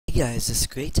Guys, this is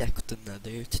CreateTech with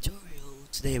another tutorial.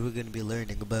 Today we're going to be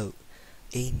learning about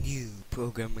a new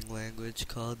programming language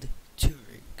called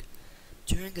Turing.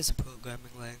 Turing is a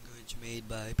programming language made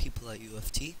by people at U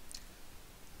of T.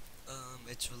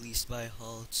 It's released by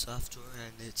Halt Software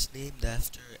and it's named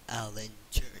after Alan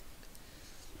Turing.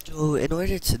 So in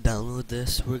order to download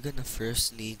this, we're going to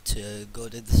first need to go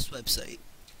to this website.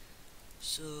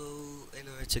 So in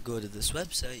order to go to this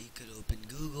website, you could open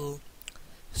Google,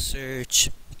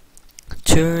 search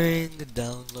Turing,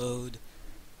 download,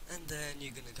 and then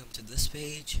you're gonna come to this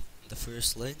page. The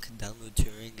first link, download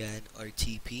Turing and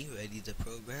RTP, ready to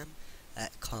program,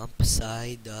 at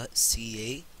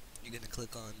comsci.ca. You're gonna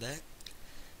click on that,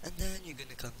 and then you're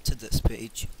gonna come to this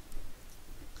page.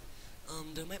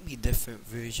 There might be different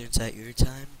versions at your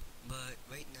time, but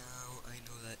right now I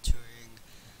know that Turing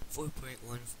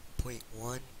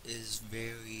 4.1.1 is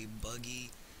very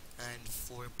buggy, and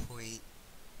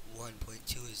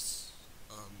 4.1.2 is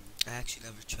I actually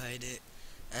never tried it,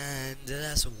 and it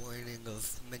has a warning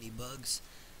of many bugs.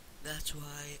 That's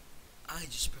why I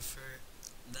just prefer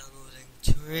downloading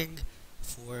Turing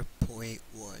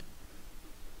 4.1.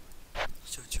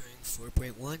 So Turing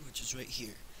 4.1, which is right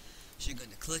here. So you're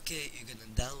gonna click it, you're gonna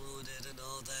download it and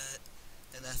all that,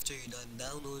 and after you're done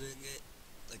downloading it,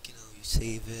 you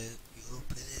save it, you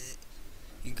open it,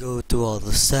 you go through all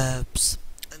the steps,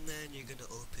 and then you're gonna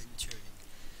open Turing.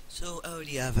 So I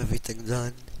already have everything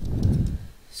done.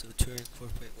 So Turing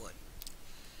 4.1,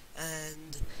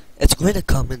 and it's going to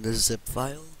come in a zip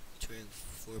file. Turing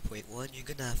 4.1, you're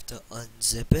gonna have to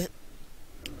unzip it,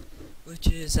 which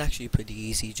is actually pretty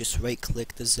easy. Just right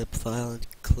click the zip file and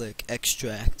click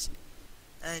extract,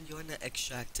 and you wanna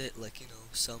extract it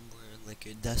somewhere in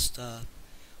your desktop,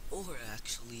 or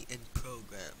actually in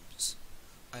programs.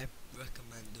 I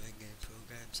recommend doing it in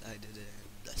programs. I did it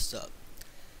in desktop.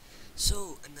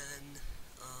 So, and then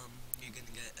you're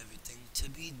gonna get everything to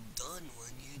be done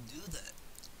when you do that.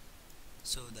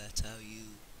 So that's how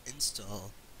you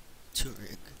install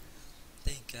Turing.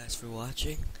 Thank you guys for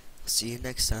watching. I'll see you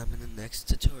next time in the next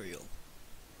tutorial.